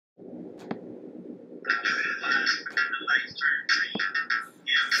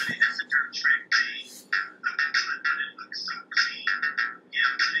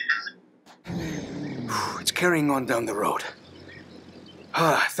carrying on down the road.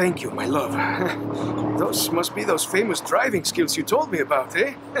 Ah, thank you, my love. Those must be those famous driving skills you told me about,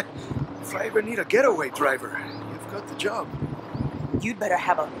 eh? If I ever need a getaway driver, you've got the job. You'd better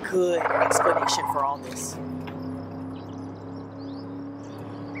have a good explanation for all this.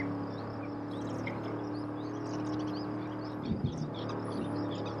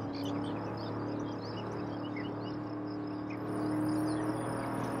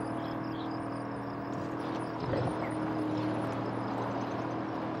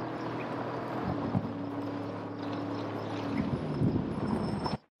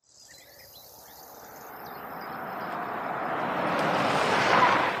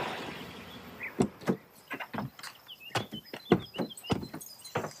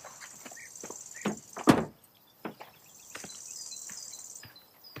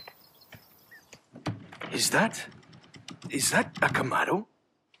 Is that a Camaro?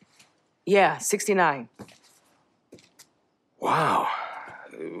 Yeah, 69. Wow.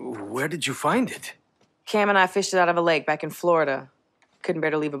 Where did you find it? Cam and I fished it out of a lake back in Florida. Couldn't bear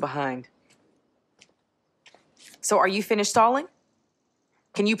to leave it behind. So are you finished stalling?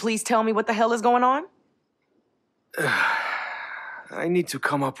 Can you please tell me what the hell is going on? I need to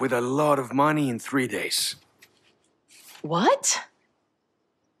come up with a lot of money in 3 days. What?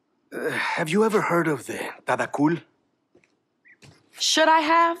 Have you ever heard of the Tadakul? Should I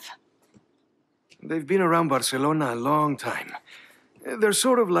have? They've been around Barcelona a long time. They're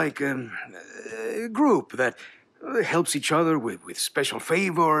sort of like a group that helps each other with special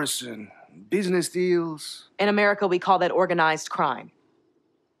favors and business deals. In America, we call that organized crime.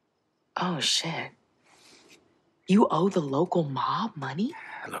 Oh, shit. You owe the local mob money?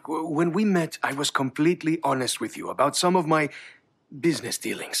 Look, when we met, I was completely honest with you about some of my business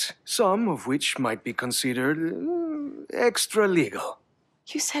dealings, some of which might be considered extra legal.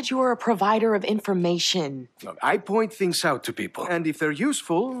 You said you were a provider of information. Look, I point things out to people, and if they're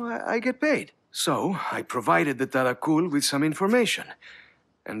useful, I get paid. So, I provided the Tarakul with some information.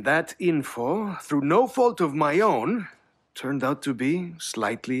 And that info, through no fault of my own, turned out to be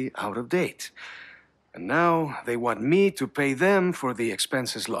slightly out of date. And now they want me to pay them for the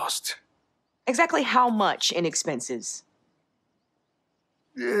expenses lost. Exactly how much in expenses?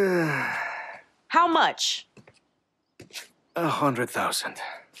 How much? 100,000.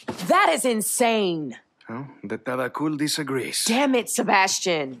 That is insane. Well, the Tarakul disagrees. Damn it,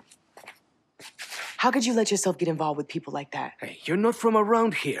 Sebastian. How could you let yourself get involved with people like that? Hey, you're not from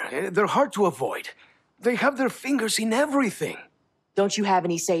around here. They're hard to avoid. They have their fingers in everything. Don't you have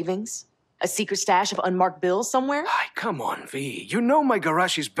any savings? A secret stash of unmarked bills somewhere? Ay, come on, V. You know my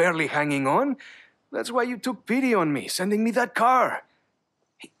garage is barely hanging on. That's why you took pity on me, sending me that car.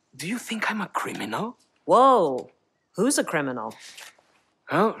 Hey, do you think I'm a criminal? Whoa. Who's a criminal?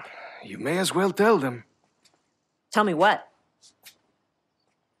 Well, you may as well tell them. Tell me what?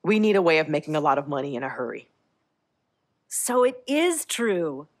 We need a way of making a lot of money in a hurry. So it is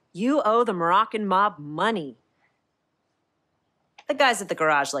true. You owe the Moroccan mob money. The guys at the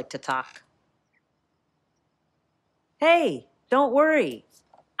garage like to talk. Hey, don't worry.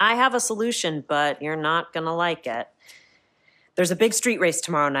 I have a solution, but you're not gonna like it. There's a big street race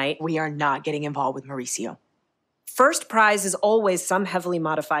tomorrow night. We are not getting involved with Mauricio. First prize is always some heavily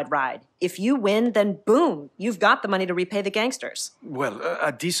modified ride. If you win, then boom, you've got the money to repay the gangsters. Well,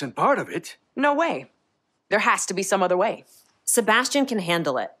 a decent part of it. No way. There has to be some other way. Sebastian can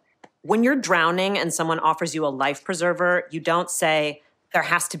handle it. When you're drowning and someone offers you a life preserver, you don't say, there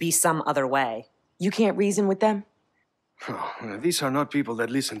has to be some other way. You can't reason with them? Oh, these are not people that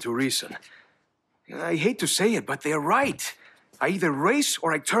listen to reason. I hate to say it, but they're right. I either race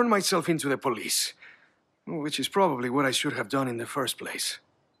or I turn myself into the police. Which is probably what I should have done in the first place.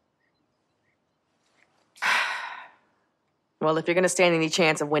 Well, if you're going to stand any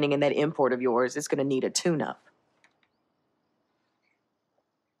chance of winning in that import of yours, it's going to need a tune-up.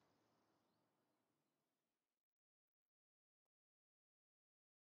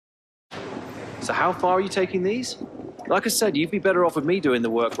 So how far are you taking these? Like I said, you'd be better off with me doing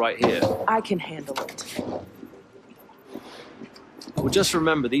the work right here. I can handle it. Well, just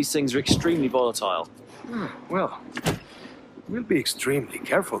remember, these things are extremely volatile. Well, we'll be extremely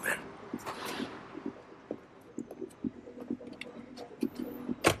careful then.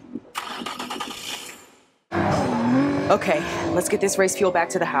 Okay, let's get this race fuel back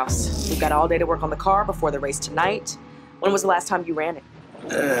to the house. We've got all day to work on the car before the race tonight. When was the last time you ran it?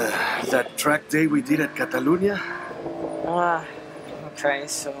 That track day we did at Catalunya? Okay,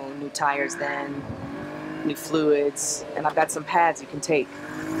 so new tires then, new fluids, and I've got some pads you can take.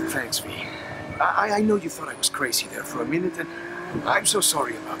 Thanks, V. I know you thought I was crazy there for a minute, and I'm so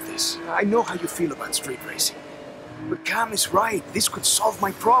sorry about this. I know how you feel about street racing. But Cam is right. This could solve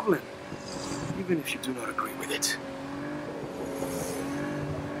my problem. Even if you do not agree with it.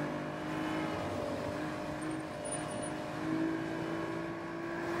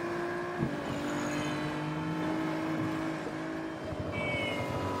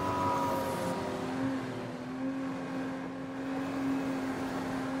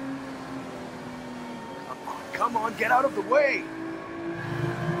 Come on, get out of the way!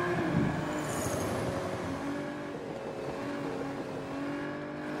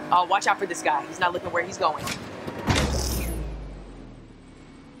 Oh, watch out for this guy. He's not looking where he's going.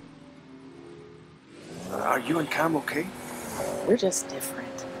 Are you and Cam okay? We're just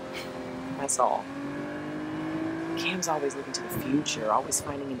different. That's all. Cam's always looking to the future, always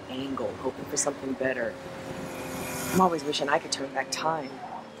finding an angle, hoping for something better. I'm always wishing I could turn back time.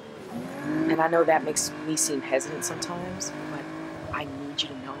 And I know that makes me seem hesitant sometimes, but I need you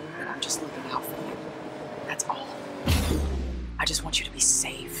to know that I'm just looking out for you. That's all. I just want you to be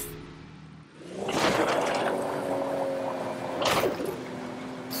safe.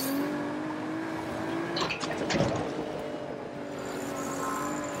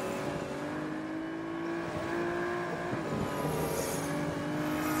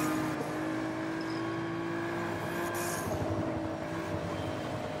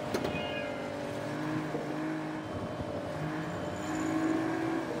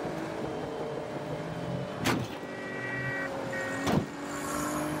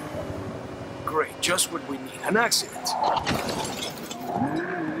 Great, just what we need. An accident.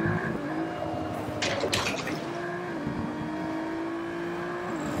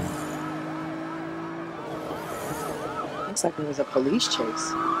 Looks like there was a police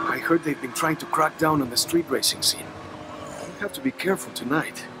chase. I heard they've been trying to crack down on the street racing scene. We have to be careful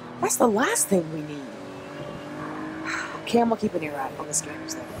tonight. That's the last thing we need. Cam will keep an ear out on the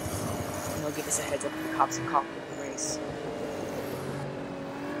scanners, though. And they'll give us a heads up if the cops are caught with the race.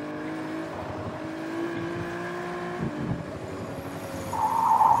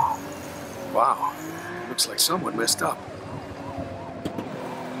 Wow, looks like someone messed up.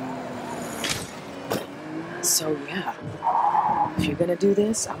 So, yeah. If you're gonna do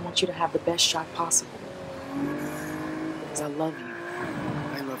this, I want you to have the best shot possible. Because I love you.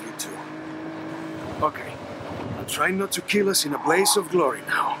 I love you too. Okay, I'm trying not to kill us in a blaze of glory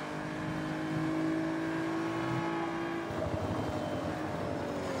now.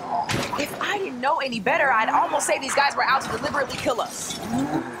 If I didn't know any better, I'd almost say these guys were out to deliberately kill us.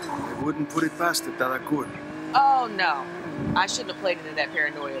 I wouldn't put it past it that I could. Oh, no. I shouldn't have played into that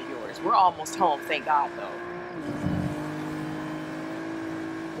paranoia of yours. We're almost home, thank God, though.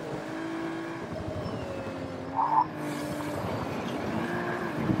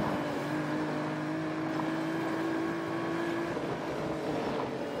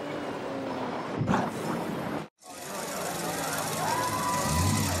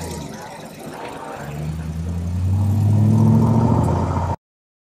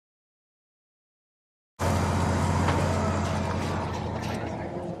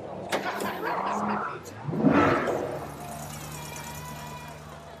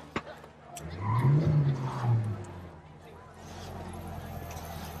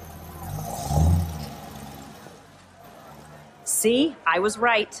 See, I was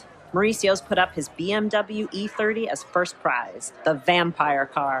right. Mauricio's put up his BMW E30 as first prize, the vampire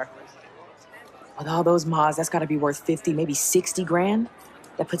car. With all those mods, that's gotta be worth 50, maybe 60 grand.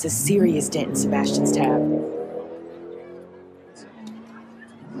 That puts a serious dent in Sebastian's tab.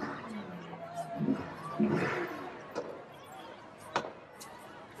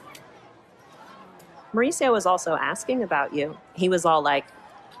 Mauricio was also asking about you. He was all like,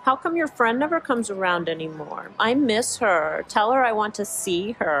 how come your friend never comes around anymore? I miss her. Tell her I want to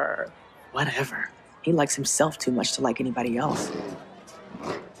see her. Whatever. He likes himself too much to like anybody else.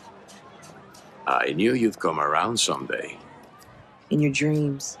 I knew you'd come around someday. In your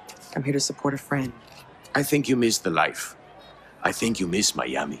dreams, I'm here to support a friend. I think you miss the life. I think you miss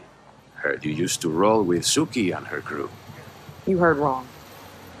Miami. Heard you used to roll with Suki and her crew. You heard wrong.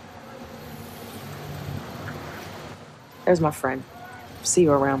 There's my friend. See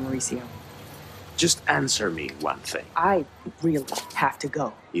you around, Mauricio. Just answer me one thing. I really have to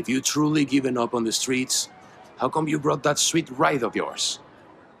go. If you truly given up on the streets, how come you brought that sweet ride of yours?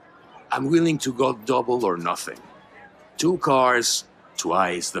 I'm willing to go double or nothing. 2 cars,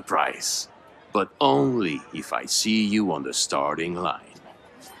 twice the price. But only if I see you on the starting line.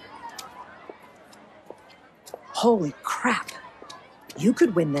 Holy crap. You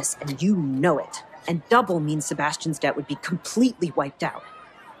could win this and you know it. And double means Sebastian's debt would be completely wiped out.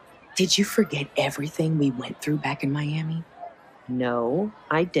 Did you forget everything we went through back in Miami? No,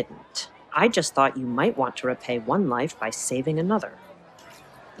 I didn't. I just thought you might want to repay one life by saving another.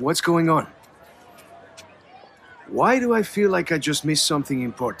 What's going on? Why do I feel like I just missed something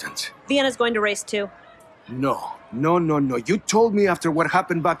important? Vienna's going to race too. No. You told me after what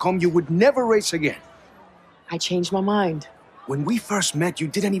happened back home you would never race again. I changed my mind. When we first met, you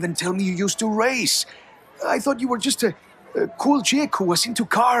didn't even tell me you used to race. I thought you were just a cool chick who was into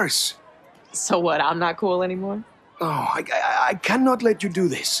cars. So what, I'm not cool anymore? Oh, I cannot let you do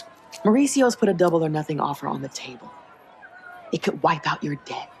this. Mauricio's put a double or nothing offer on the table. It could wipe out your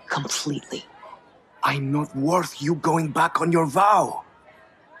debt completely. I'm not worth you going back on your vow.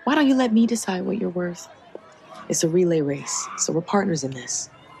 Why don't you let me decide what you're worth? It's a relay race, so we're partners in this.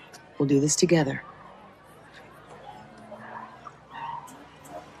 We'll do this together.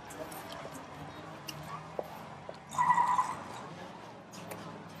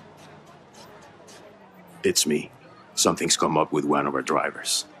 It's me. Something's come up with one of our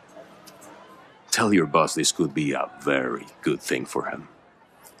drivers. Tell your boss this could be a very good thing for him.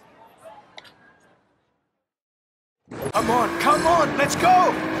 Come on, let's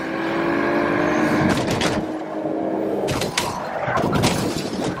go!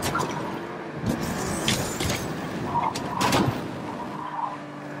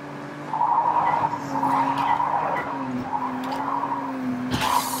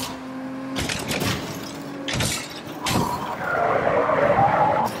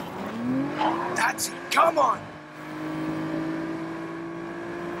 That's it, come on!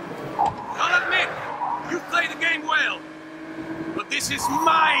 I'll admit, you play the game well. But this is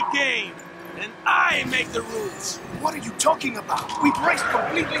my game, and I make the rules. What are you talking about? We've raced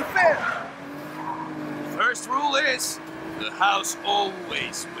completely fair! First rule is, the house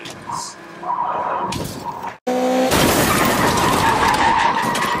always wins.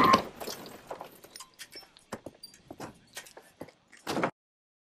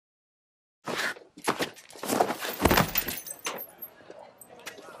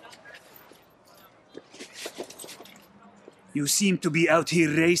 You seem to be out here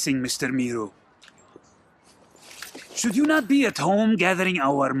racing, Mr. Miro. Should you not be at home gathering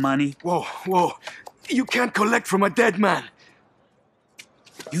our money? Whoa. You can't collect from a dead man.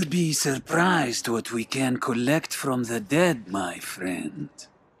 You'd be surprised what we can collect from the dead, my friend.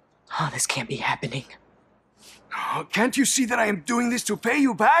 Oh, this can't be happening. Can't you see that I am doing this to pay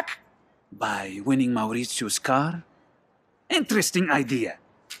you back? By winning Mauricio's car? Interesting idea.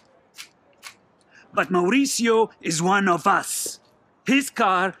 But Mauricio is one of us. His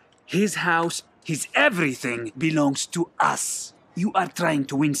car, his house, his everything belongs to us. You are trying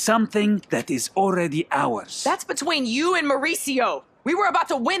to win something that is already ours. That's between you and Mauricio. We were about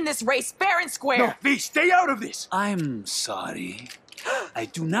to win this race fair and square. No, V, stay out of this! I'm sorry. I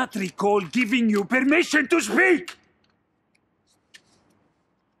do not recall giving you permission to speak!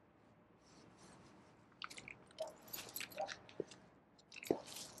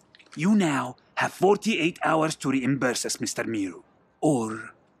 You now have 48 hours to reimburse us, Mr. Miro.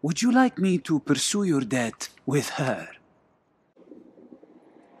 Or would you like me to pursue your debt with her?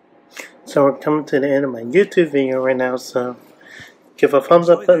 So we're coming to the end of my YouTube video right now, so give a thumbs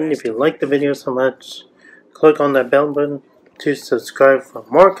up button if you like the video so much. Click on that bell button to subscribe for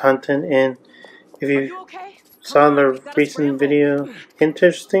more content, and if you saw the recent video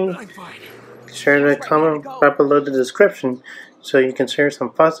interesting, share the comment right below the description so you can share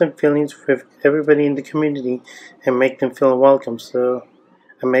some thoughts and feelings with everybody in the community and make them feel welcome. So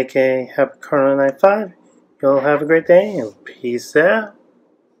I make a happy Corona Night 5. You'll have a great day and peace out.